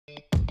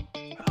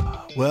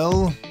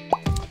Well,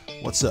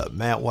 what's up?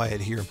 Matt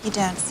Wyatt here. You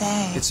don't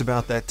say. It's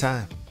about that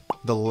time.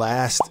 The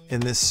last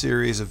in this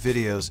series of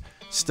videos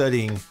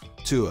studying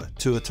Tua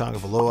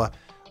Tagovailoa.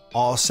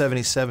 All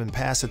 77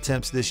 pass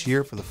attempts this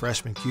year for the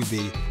freshman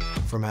QB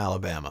from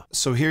Alabama.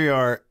 So here you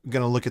are,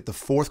 going to look at the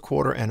fourth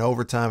quarter and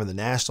overtime of the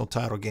national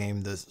title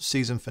game, the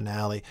season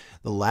finale,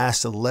 the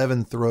last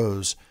 11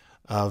 throws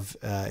of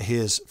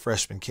his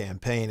freshman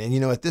campaign. And, you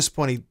know, at this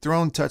point, he'd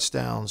thrown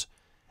touchdowns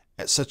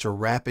at such a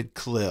rapid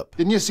clip.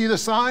 Didn't you see the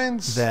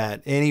signs?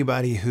 That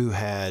anybody who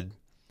had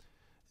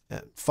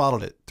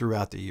followed it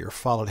throughout the year,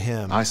 followed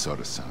him, I saw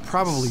the signs.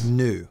 Probably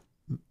knew,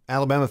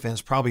 Alabama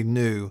fans probably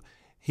knew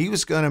he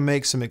was going to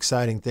make some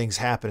exciting things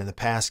happen in the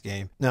pass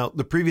game. Now,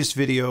 the previous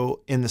video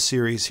in the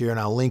series here, and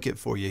I'll link it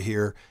for you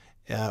here,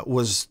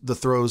 was the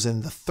throws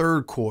in the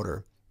third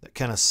quarter that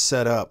kind of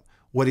set up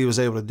what he was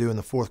able to do in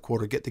the fourth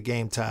quarter, get the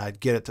game tied,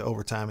 get it to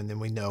overtime, and then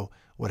we know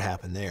what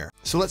happened there.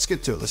 So let's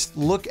get to it. Let's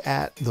look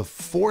at the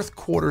fourth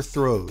quarter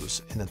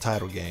throws in the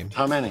title game.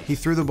 How many? He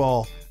threw the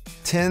ball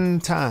 10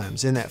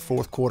 times in that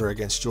fourth quarter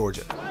against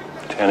Georgia.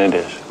 10 it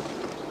is.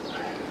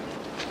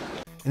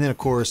 And then, of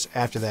course,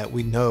 after that,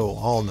 we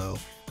all know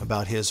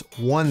about his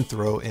one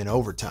throw in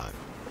overtime.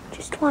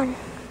 Just one.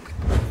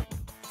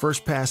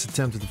 First pass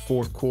attempt of the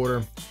fourth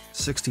quarter,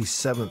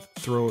 67th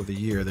throw of the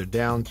year. They're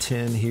down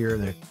 10 here,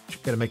 and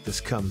they've got to make this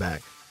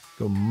comeback.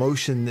 Go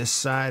motion this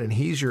side, and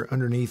he's your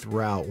underneath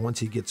route. Once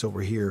he gets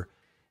over here,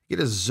 get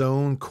a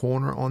zone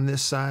corner on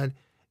this side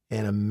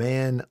and a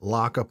man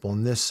lockup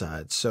on this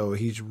side. So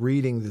he's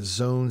reading the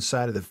zone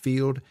side of the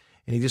field,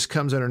 and he just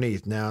comes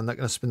underneath. Now, I'm not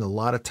going to spend a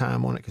lot of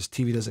time on it because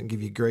TV doesn't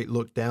give you a great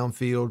look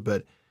downfield,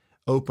 but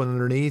open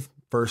underneath,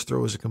 first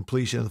throw is a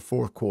completion in the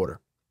fourth quarter.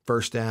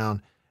 First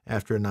down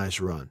after a nice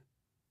run.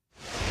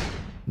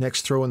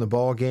 Next throw in the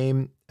ball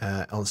game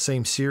on the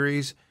same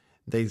series,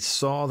 they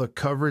saw the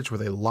coverage where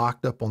they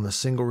locked up on the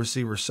single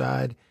receiver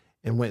side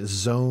and went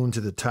zone to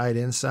the tight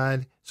end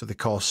side. So they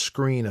call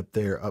screen up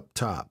there up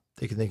top.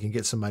 They can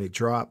get somebody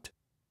dropped.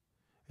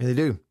 And they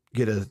do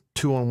get a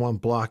 2-on-1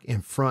 block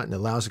in front and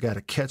allows the guy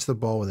to catch the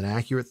ball with an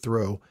accurate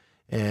throw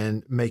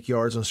and make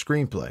yards on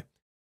screen play.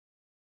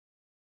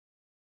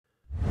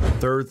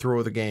 Third throw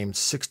of the game,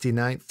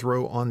 69th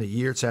throw on the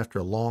year. It's after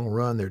a long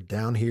run. They're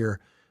down here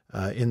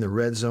in the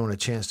red zone, a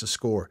chance to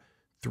score.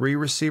 3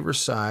 receiver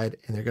side,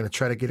 and they're going to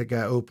try to get a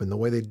guy open. The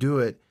way they do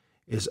it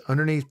is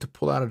underneath to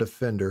pull out a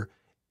defender,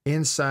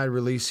 inside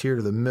release here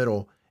to the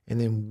middle,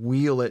 and then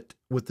wheel it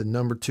with the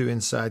number 2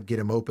 inside, get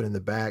him open in the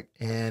back,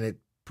 and it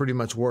pretty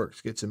much works,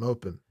 gets him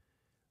open.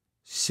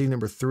 See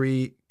number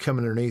 3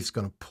 coming underneath is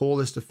going to pull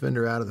this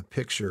defender out of the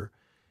picture,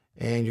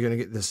 and you're going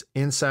to get this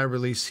inside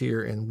release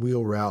here and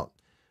wheel route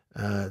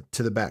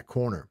to the back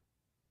corner.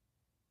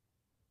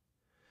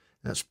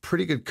 That's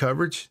pretty good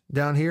coverage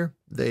down here.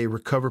 They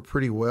recover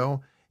pretty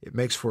well. It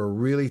makes for a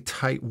really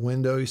tight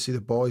window. You see the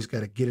ball, he's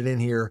got to get it in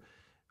here.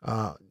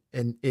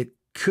 And it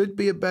could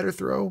be a better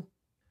throw.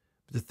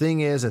 But the thing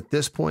is, at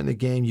this point in the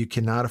game, you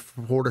cannot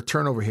afford a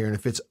turnover here. And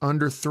if it's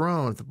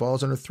underthrown, if the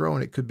ball's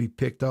underthrown, it could be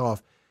picked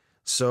off.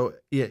 So,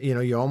 you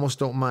know, you almost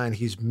don't mind.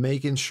 He's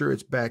making sure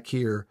it's back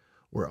here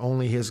where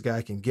only his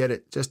guy can get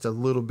it. Just a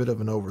little bit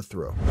of an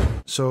overthrow.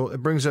 So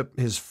it brings up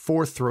his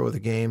fourth throw of the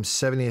game,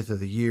 70th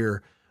of the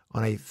year,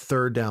 on a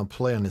third down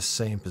play on this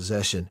same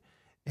possession.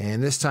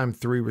 And this time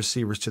 3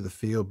 receivers to the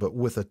field, but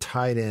with a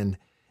tight end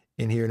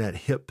in here in that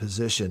hip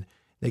position.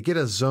 They get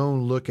a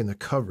zone look in the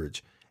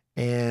coverage.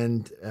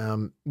 And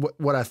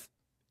what I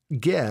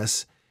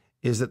guess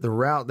is that the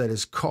route that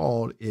is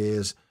called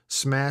is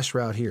smash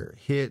route here.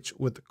 Hitch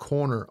with the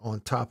corner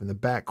on top in the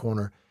back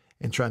corner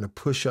and trying to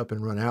push up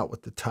and run out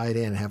with the tight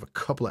end and have a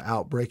couple of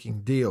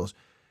out-breaking deals.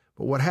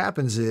 But what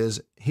happens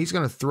is he's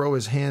going to throw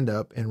his hand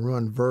up and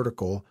run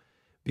vertical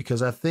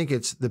because I think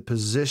it's the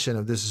position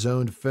of this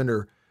zone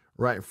defender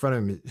right in front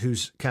of him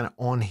who's kind of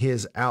on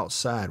his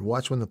outside.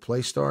 Watch when the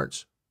play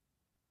starts.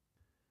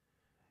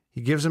 He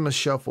gives him a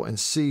shuffle and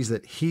sees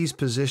that he's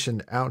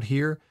positioned out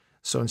here.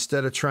 So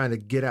instead of trying to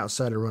get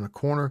outside and run a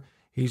corner,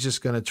 he's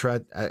just going to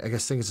try, I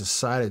think it's a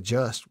side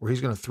adjust, where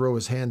he's going to throw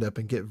his hand up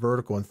and get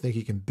vertical and think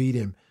he can beat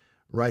him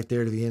right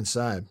there to the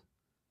inside.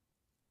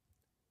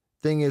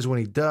 Thing is, when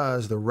he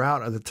does, the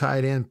route of the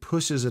tight end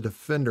pushes a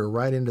defender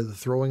right into the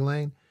throwing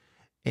lane.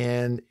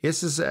 And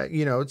this is,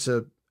 it's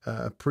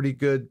a pretty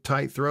good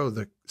tight throw.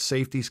 The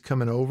safety's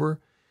coming over.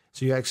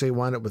 So you actually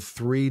wind up with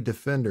 3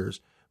 defenders.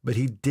 But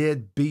he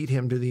did beat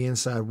him to the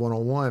inside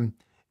one-on-one.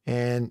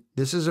 And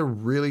this is a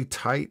really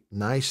tight,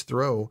 nice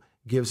throw,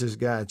 gives his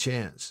guy a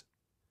chance.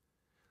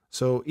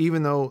 So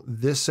even though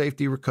this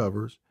safety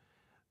recovers,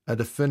 a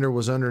defender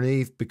was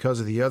underneath because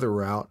of the other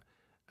route,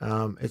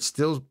 it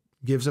still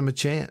gives him a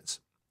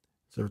chance.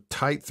 So a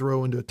tight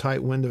throw into a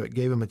tight window, it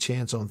gave him a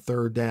chance on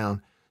third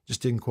down.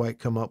 Just didn't quite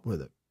come up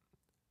with it.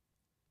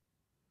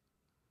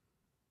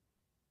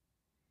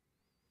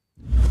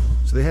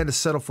 So they had to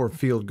settle for a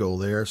field goal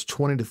there. It's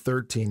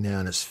 20-13 now,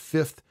 and his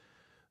 5th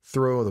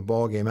throw of the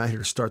ball game out here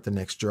to start the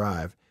next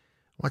drive.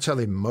 Watch how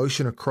they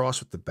motion across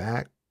with the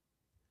back.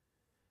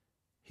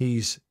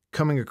 He's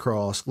coming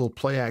across, little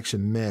play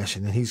action mesh,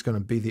 and then he's going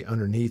to be the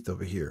underneath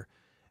over here.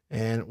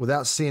 And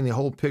without seeing the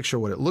whole picture,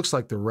 what it looks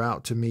like the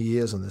route to me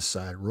is on this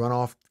side, run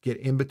off, get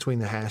in between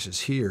the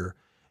hashes here,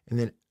 and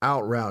then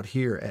out route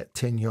here at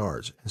 10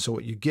 yards. And so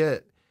what you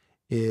get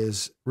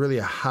is really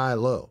a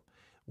high-low,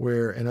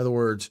 where, in other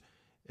words,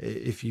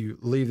 if you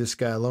leave this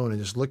guy alone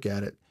and just look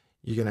at it,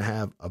 you're going to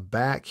have a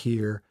back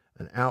here,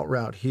 an out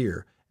route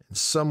here, and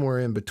somewhere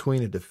in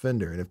between a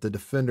defender. And if the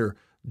defender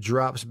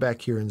drops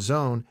back here in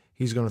zone,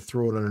 he's going to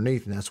throw it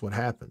underneath, and that's what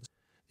happens.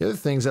 The other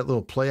thing is that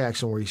little play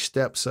action where he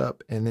steps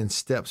up and then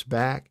steps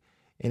back,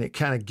 and it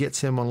kind of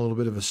gets him on a little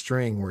bit of a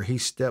string where he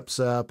steps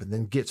up and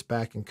then gets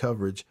back in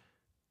coverage.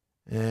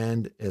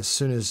 And as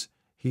soon as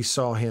he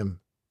saw him,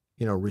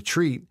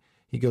 retreat,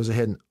 he goes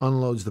ahead and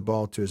unloads the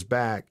ball to his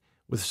back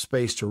with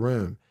space to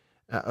run.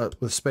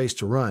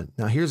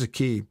 Now, here's a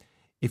key.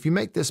 If you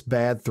make this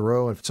bad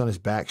throw, if it's on his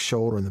back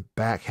shoulder and the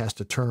back has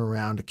to turn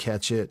around to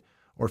catch it,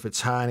 or if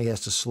it's high and he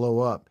has to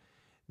slow up,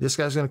 this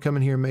guy's going to come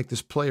in here and make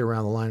this play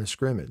around the line of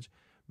scrimmage.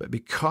 But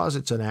because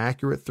it's an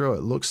accurate throw,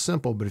 it looks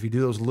simple, but if you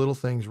do those little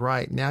things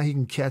right, now he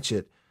can catch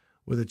it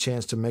with a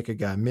chance to make a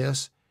guy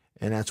miss,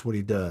 and that's what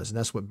he does. And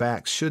that's what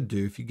backs should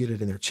do if you get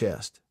it in their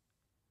chest.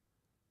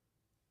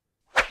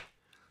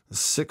 The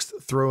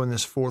sixth throw in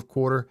this fourth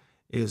quarter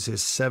is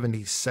his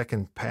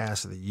 72nd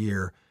pass of the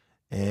year.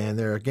 And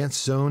they're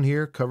against zone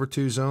here, cover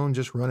 2 zone,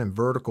 just running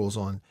verticals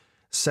on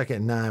 2nd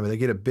and 9, but they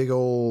get a big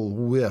old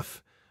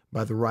whiff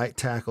by the right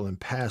tackle in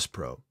pass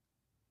pro.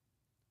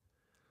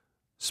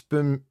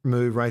 Spin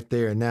move right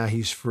there, and now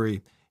he's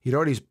free. He'd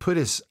already put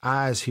his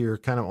eyes here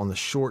kind of on the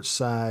short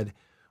side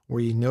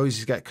where he knows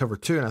he's got cover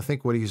 2, and I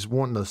think what he's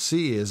wanting to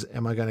see is,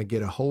 am I going to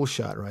get a hole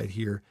shot right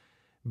here?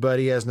 But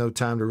he has no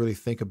time to really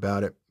think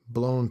about it.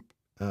 Blown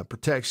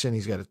protection,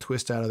 he's got to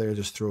twist out of there,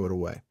 just throw it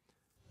away.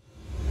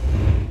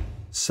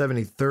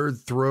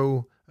 73rd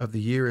throw of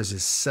the year is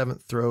his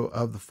 7th throw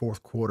of the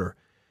fourth quarter.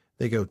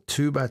 They go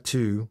 2 by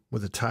 2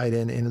 with a tight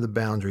end into the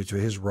boundary to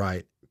his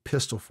right,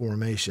 pistol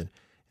formation.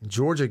 And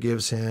Georgia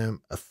gives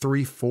him a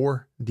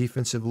 3-4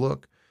 defensive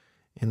look,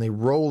 and they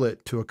roll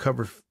it to a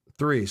cover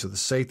 3. So the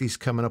safety's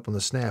coming up on the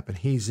snap, and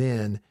he's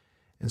in.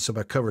 And so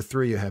by cover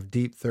 3, you have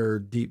deep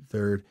third, deep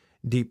third,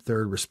 deep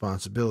third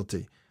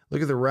responsibility.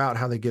 Look at the route,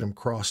 how they get them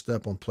crossed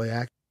up on play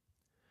action.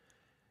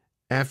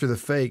 After the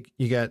fake,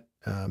 you got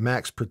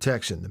max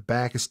protection. The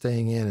back is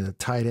staying in and the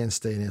tight end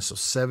staying in, so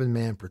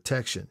 7-man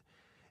protection.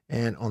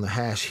 And on the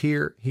hash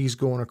here, he's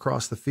going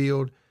across the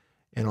field,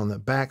 and on the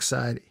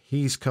backside,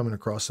 he's coming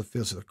across the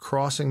field. So they're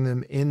crossing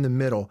them in the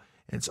middle,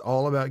 and it's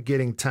all about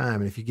getting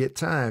time. And if you get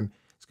time,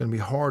 it's going to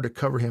be hard to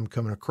cover him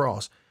coming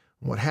across.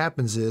 And what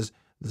happens is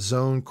the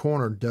zone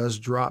corner does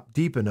drop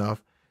deep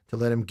enough to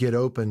let him get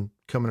open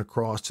coming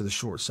across to the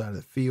short side of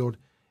the field,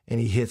 and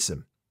he hits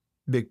him.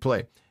 Big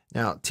play.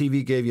 Now,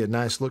 TV gave you a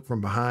nice look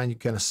from behind. You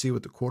kind of see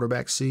what the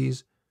quarterback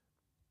sees.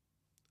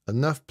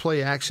 Enough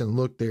play action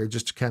look there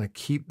just to kind of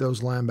keep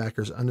those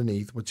linebackers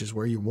underneath, which is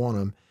where you want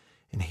them.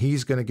 And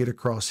he's going to get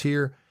across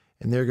here,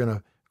 and they're going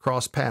to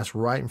cross pass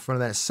right in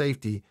front of that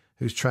safety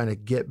who's trying to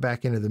get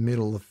back into the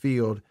middle of the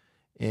field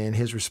and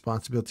his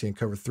responsibility in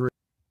cover 3.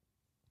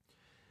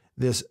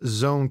 This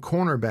zone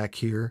cornerback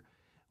here,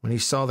 when he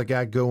saw the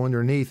guy go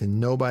underneath and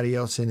nobody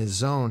else in his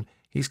zone,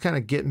 he's kind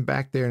of getting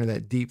back there into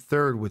that deep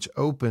third, which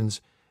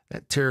opens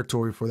that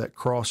territory for that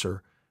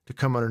crosser to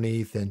come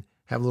underneath and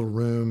have a little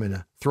room and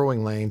a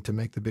throwing lane to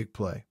make the big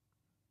play.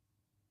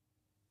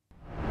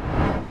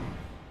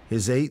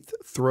 His 8th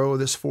throw of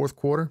this fourth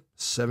quarter,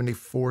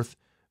 74th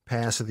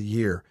pass of the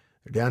year.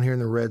 They're down here in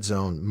the red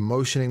zone,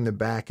 motioning the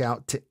back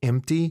out to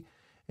empty,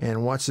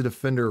 and watch the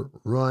defender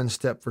run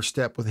step for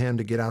step with him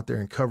to get out there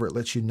and cover it.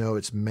 Lets you know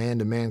it's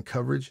man-to-man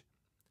coverage.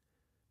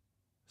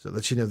 So it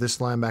lets you know this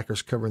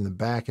linebacker's covering the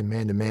back and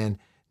man-to-man.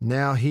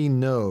 Now he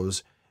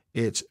knows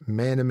it's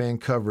man-to-man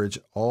coverage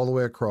all the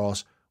way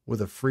across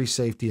with a free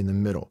safety in the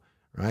middle,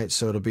 right?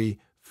 So it'll be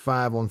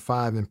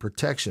 5-on-5 in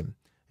protection.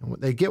 And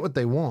they get what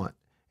they want,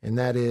 and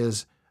that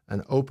is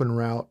an open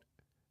route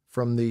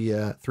from the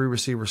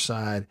 3-receiver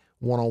side,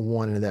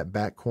 1-on-1 into that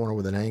back corner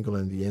with an angle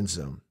in the end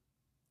zone.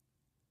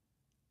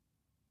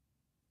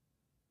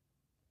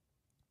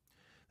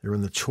 They're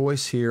in the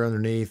choice here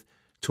underneath,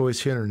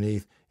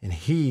 and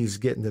he's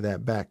getting to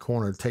that back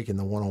corner, taking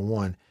the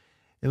 1-on-1.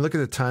 And look at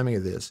the timing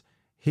of this.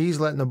 He's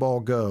letting the ball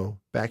go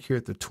back here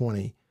at the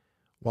 20,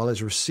 while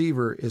his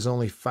receiver is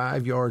only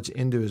 5 yards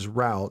into his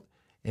route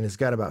and has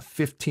got about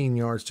 15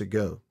 yards to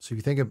go. So if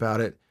you think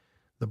about it,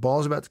 the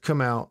ball's about to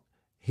come out.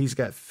 He's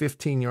got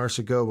 15 yards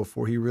to go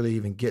before he really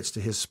even gets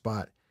to his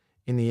spot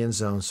in the end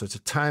zone. So it's a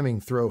timing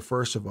throw,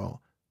 first of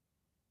all.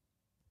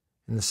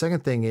 And the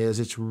second thing is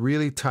it's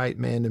really tight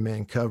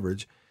man-to-man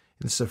coverage.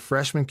 And it's a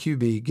freshman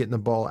QB getting the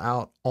ball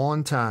out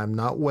on time,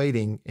 not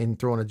waiting and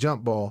throwing a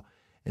jump ball,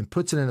 and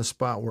puts it in a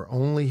spot where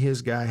only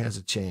his guy has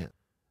a chance.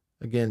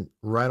 Again,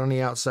 right on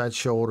the outside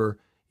shoulder.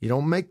 You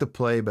don't make the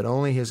play, but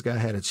only his guy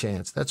had a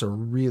chance. That's a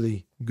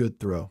really good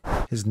throw.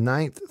 His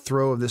 9th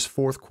throw of this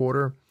fourth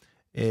quarter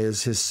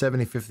is his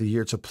 75th of the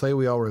year. It's a play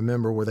we all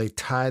remember where they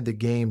tied the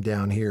game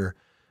down here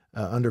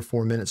under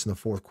 4 minutes in the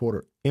fourth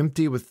quarter.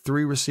 Empty with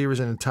 3 receivers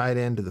and a tight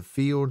end to the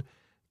field,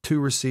 2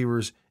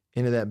 receivers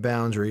into that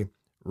boundary,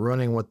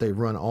 running what they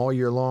run all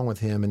year long with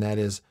him, and that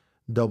is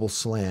double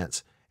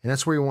slants. And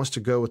that's where he wants to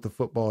go with the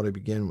football to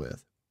begin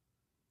with.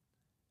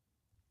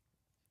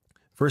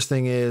 First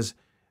thing is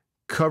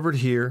covered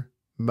here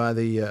by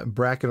the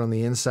bracket on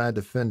the inside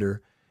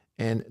defender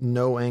and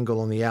no angle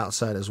on the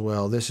outside as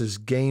well. This is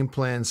game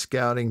plan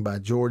scouting by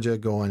Georgia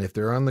going, if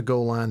they're on the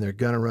goal line, they're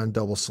going to run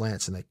double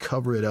slants, and they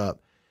cover it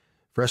up.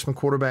 Freshman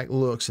quarterback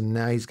looks, and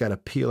now he's got to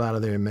peel out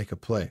of there and make a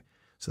play.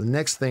 So the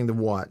next thing to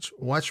watch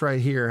right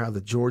here how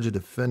the Georgia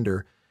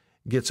defender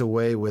gets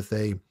away with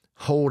a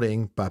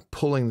holding by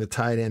pulling the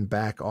tight end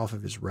back off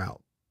of his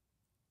route.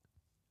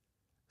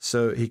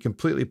 So he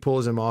completely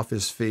pulls him off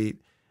his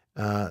feet.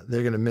 They're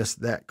going to miss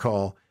that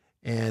call.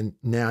 And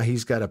now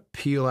he's got to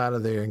peel out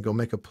of there and go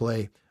make a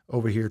play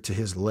over here to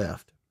his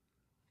left.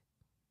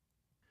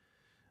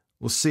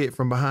 We'll see it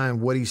from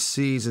behind. What he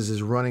sees is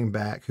his running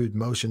back who'd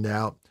motioned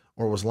out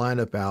or was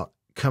lined up out,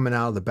 coming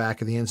out of the back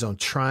of the end zone,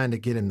 trying to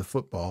get him the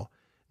football,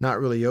 not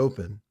really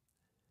open.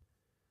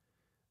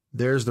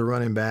 There's the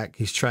running back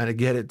he's trying to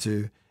get it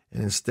to,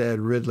 and instead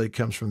Ridley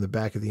comes from the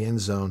back of the end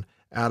zone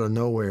out of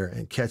nowhere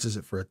and catches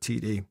it for a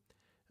TD.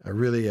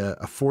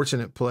 A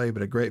fortunate play,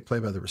 but a great play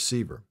by the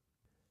receiver.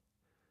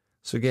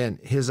 So again,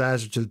 his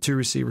eyes are to the 2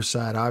 receiver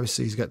side.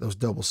 Obviously, he's got those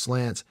double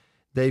slants.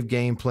 They've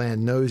game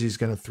plan, knows he's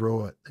going to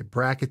throw it. They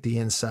bracket the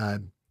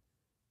inside.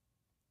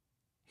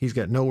 He's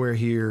got nowhere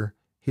here.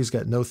 He's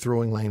got no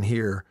throwing lane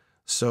here.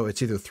 So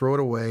it's either throw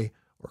it away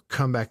or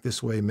come back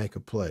this way and make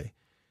a play.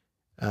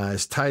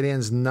 His tight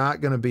end's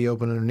not going to be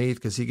open underneath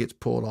because he gets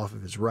pulled off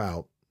of his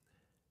route.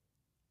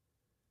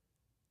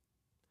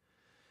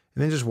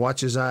 And then just watch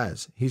his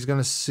eyes. He's going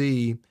to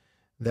see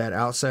that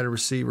outside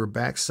receiver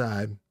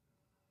backside.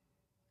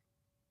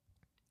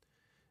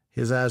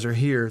 His eyes are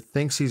here,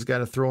 thinks he's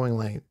got a throwing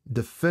lane.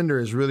 Defender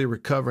is really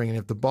recovering, and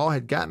if the ball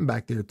had gotten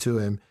back there to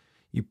him,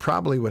 you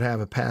probably would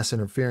have a pass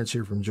interference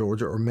here from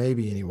Georgia, or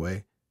maybe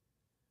anyway.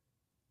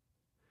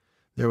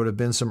 There would have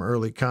been some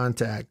early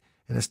contact,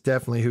 and it's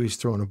definitely who he's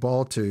throwing the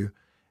ball to.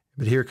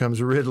 But here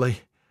comes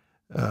Ridley,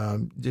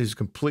 just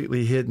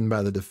completely hidden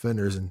by the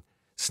defenders and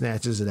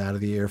snatches it out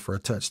of the air for a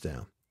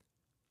touchdown.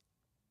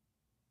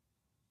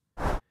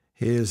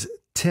 His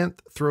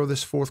 10th throw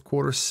this fourth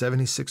quarter,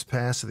 76th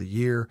pass of the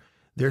year.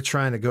 They're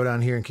trying to go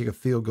down here and kick a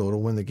field goal to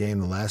win the game in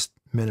the last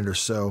minute or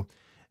so.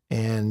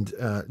 And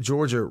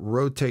Georgia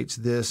rotates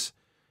this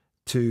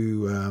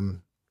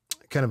to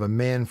kind of a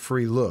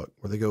man-free look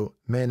where they go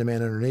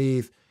man-to-man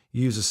underneath,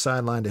 use a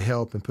sideline to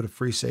help, and put a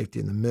free safety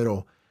in the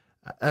middle.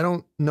 I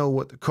don't know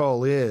what the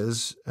call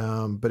is,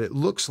 but it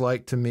looks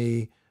like to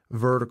me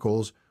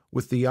verticals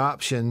with the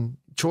option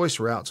choice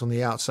routes on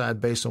the outside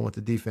based on what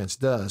the defense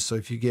does. So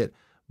if you get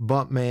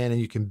bump man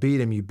and you can beat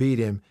him, you beat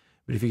him.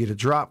 But if you get a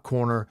drop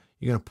corner,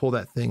 you're going to pull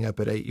that thing up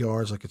at 8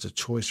 yards like it's a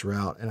choice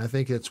route. And I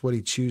think that's what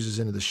he chooses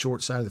into the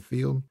short side of the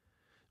field.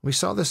 We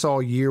saw this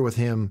all year with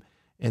him,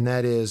 and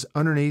that is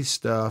underneath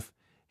stuff.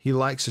 He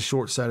likes the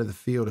short side of the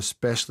field,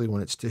 especially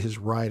when it's to his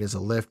right as a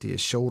lefty.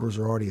 His shoulders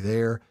are already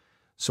there.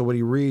 So what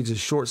he reads is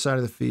short side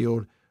of the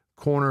field,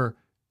 corner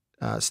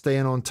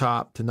staying on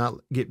top to not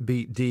get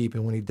beat deep.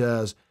 And when he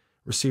does,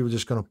 receiver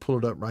just going to pull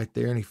it up right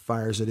there, and he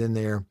fires it in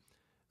there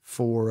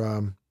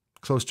for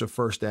close to a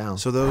first down.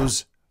 So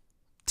those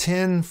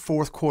 10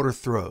 fourth quarter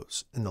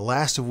throws, and the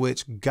last of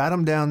which got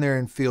him down there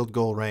in field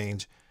goal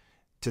range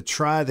to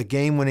try the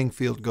game-winning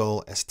field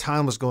goal as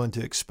time was going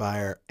to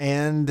expire.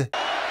 And no!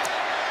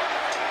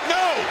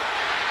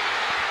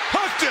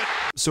 Hooked it!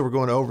 So we're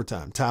going to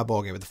overtime, tie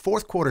ball game. But the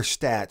fourth quarter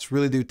stats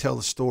really do tell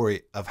the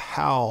story of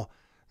how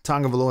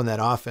Tagovailoa and that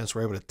offense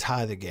were able to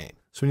tie the game.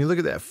 So when you look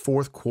at that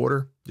fourth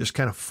quarter, just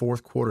kind of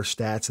fourth quarter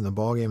stats in the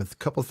ball game, a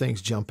couple of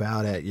things jump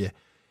out at you.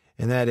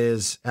 And that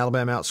is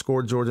Alabama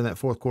outscored Georgia in that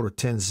fourth quarter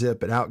 10-zip,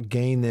 but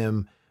outgained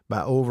them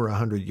by over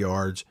 100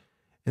 yards.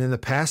 And then the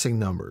passing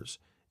numbers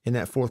in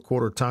that fourth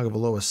quarter,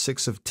 Tagovailoa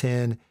 6 of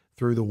 10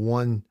 through the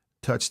 1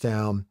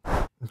 touchdown.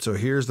 And so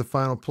here's the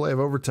final play of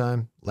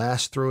overtime.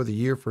 Last throw of the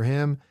year for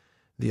him,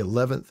 the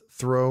 11th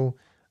throw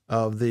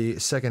of the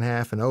second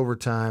half in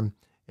overtime,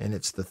 and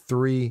it's the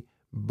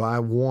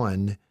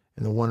 3-by-1,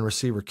 and the one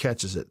receiver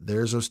catches it.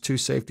 There's those 2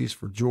 safeties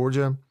for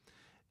Georgia.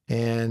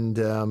 And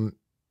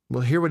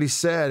we'll hear what he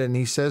said, and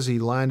he says he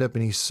lined up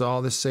and he saw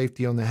the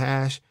safety on the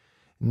hash,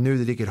 knew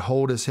that he could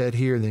hold his head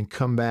here and then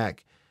come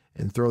back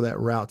and throw that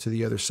route to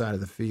the other side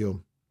of the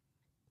field.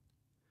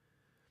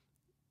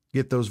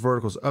 Get those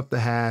verticals up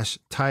the hash.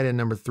 Tight end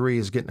number 3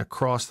 is getting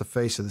across the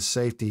face of the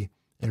safety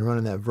and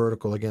running that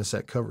vertical against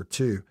that cover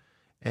 2.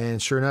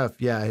 And sure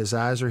enough, yeah, his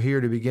eyes are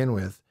here to begin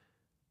with,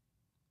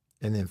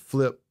 and then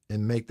flip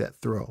and make that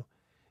throw.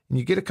 And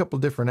you get a couple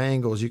different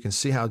angles. You can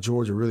see how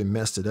Georgia really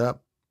messed it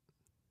up.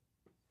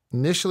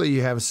 Initially,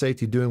 you have a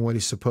safety doing what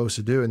he's supposed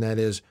to do, and that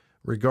is,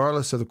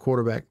 regardless of the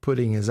quarterback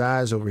putting his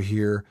eyes over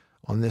here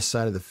on this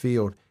side of the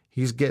field,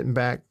 he's getting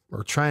back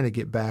or trying to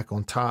get back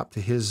on top to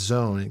his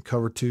zone in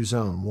cover 2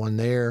 zone. One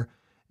there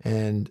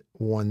and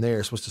one there.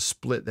 It's supposed to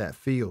split that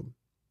field.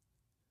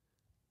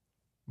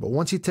 But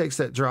once he takes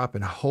that drop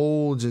and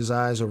holds his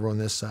eyes over on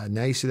this side,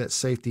 now you see that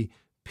safety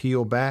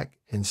peel back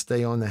and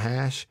stay on the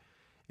hash.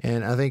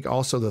 And I think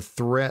also the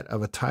threat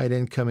of a tight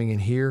end coming in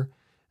here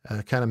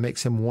kind of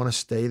makes him want to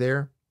stay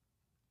there.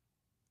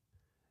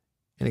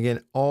 And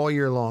again, all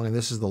year long, and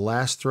this is the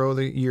last throw of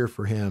the year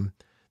for him,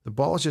 the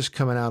ball is just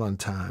coming out on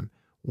time.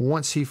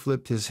 Once he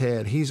flipped his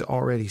head, he's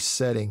already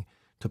setting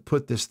to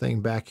put this thing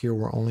back here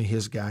where only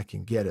his guy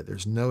can get it.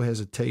 There's no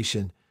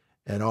hesitation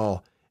at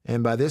all.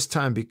 And by this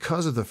time,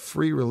 because of the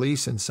free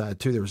release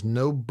inside too, there was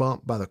no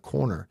bump by the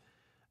corner.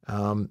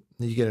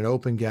 You get an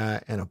open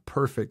guy and a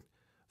perfect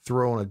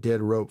throw on a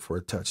dead rope for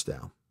a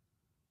touchdown.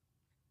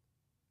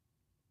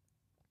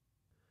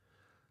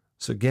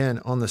 So again,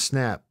 on the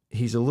snap,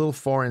 he's a little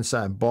far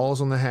inside.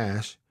 Ball's on the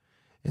hash,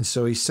 and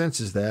so he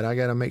senses that. I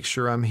got to make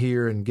sure I'm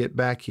here and get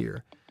back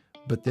here.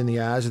 But then the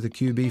eyes of the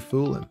QB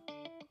fool him.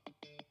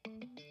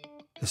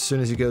 As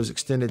soon as he goes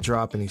extended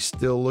drop and he's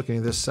still looking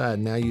at this side,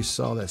 now you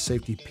saw that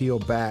safety peel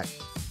back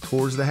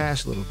towards the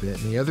hash a little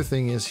bit. And the other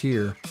thing is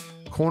here,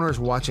 corner's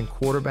watching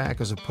quarterback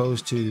as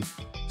opposed to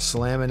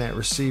slamming that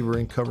receiver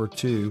in cover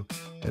 2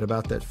 at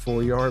about that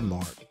 4-yard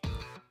mark.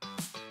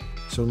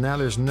 So now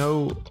there's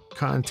no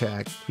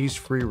contact. He's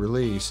free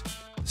release.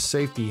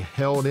 Safety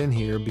held in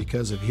here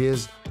because of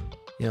his,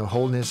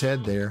 holding his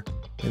head there.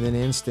 And then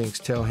instincts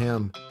tell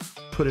him,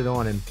 put it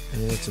on him,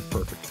 and it's a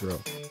perfect throw.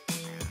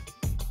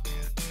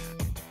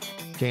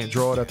 Can't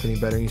draw it up any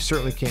better. You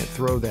certainly can't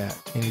throw that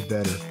any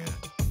better.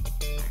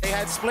 They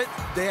had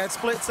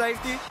split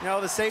safety.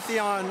 The safety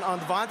on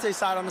Devontae's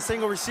side, on the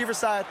single receiver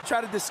side,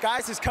 tried to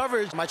disguise his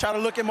coverage. I tried to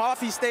look him off.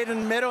 He stayed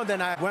in the middle, and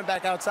then I went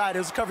back outside. It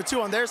was cover 2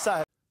 on their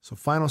side. So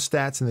final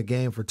stats in the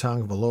game for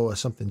Tagovailoa,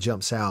 something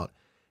jumps out.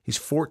 He's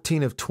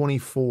 14 of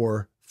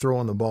 24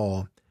 throwing the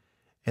ball,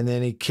 and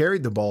then he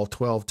carried the ball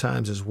 12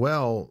 times as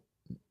well,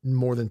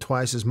 more than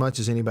twice as much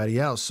as anybody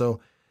else. So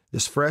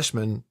this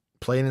freshman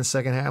playing in the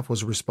second half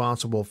was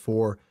responsible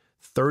for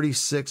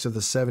 36 of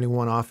the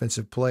 71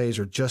 offensive plays,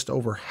 or just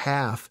over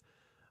half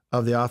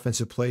of the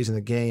offensive plays in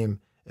the game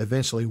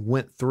eventually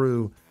went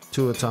through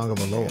Tua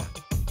Tagovailoa.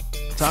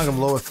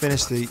 Tagovailoa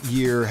finished the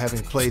year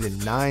having played in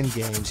 9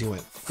 games. He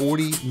went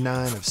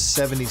 49 of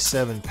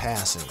 77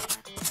 passing.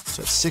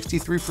 So that's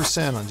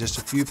 63% on just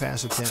a few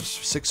pass attempts,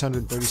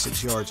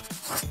 636 yards,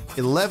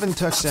 11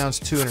 touchdowns,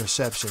 2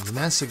 interceptions. And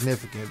that's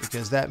significant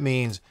because that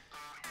means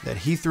that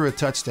he threw a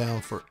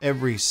touchdown for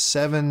every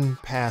 7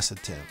 pass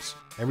attempts.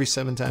 Every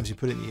 7 times you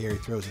put it in the air, he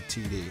throws a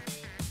TD.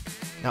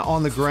 Now,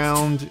 on the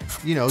ground,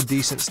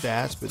 decent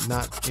stats, but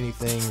not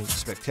anything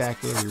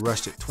spectacular. He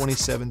rushed it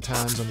 27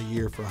 times on the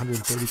year for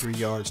 133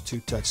 yards,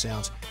 2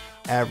 touchdowns,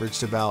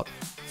 averaged about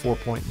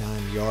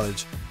 4.9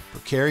 yards per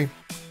carry.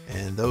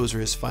 And those are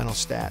his final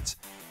stats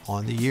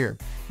on the year.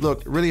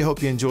 Look, really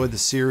hope you enjoyed the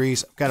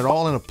series. I've got it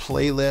all in a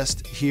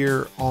playlist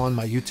here on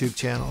my YouTube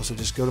channel. So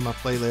just go to my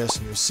playlist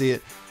and you'll see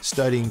it,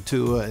 Studying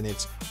Tua, and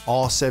it's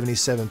all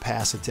 77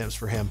 pass attempts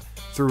for him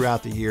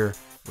throughout the year,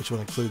 which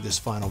will include this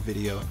final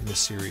video in this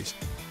series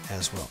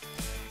as well.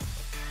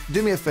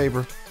 Do me a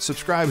favor,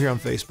 subscribe here on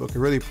Facebook. I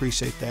really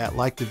appreciate that.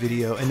 Like the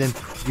video. And then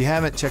if you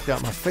haven't checked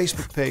out my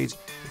Facebook page,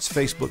 it's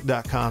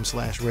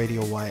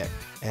facebook.com/Radio Wyatt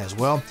as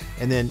well.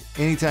 And then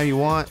anytime you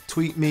want,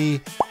 tweet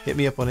me, hit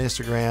me up on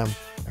Instagram.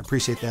 I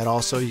appreciate that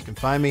also. You can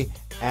find me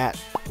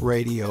at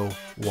Radio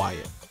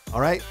Wyatt.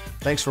 All right.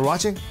 Thanks for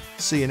watching.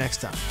 See you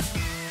next time.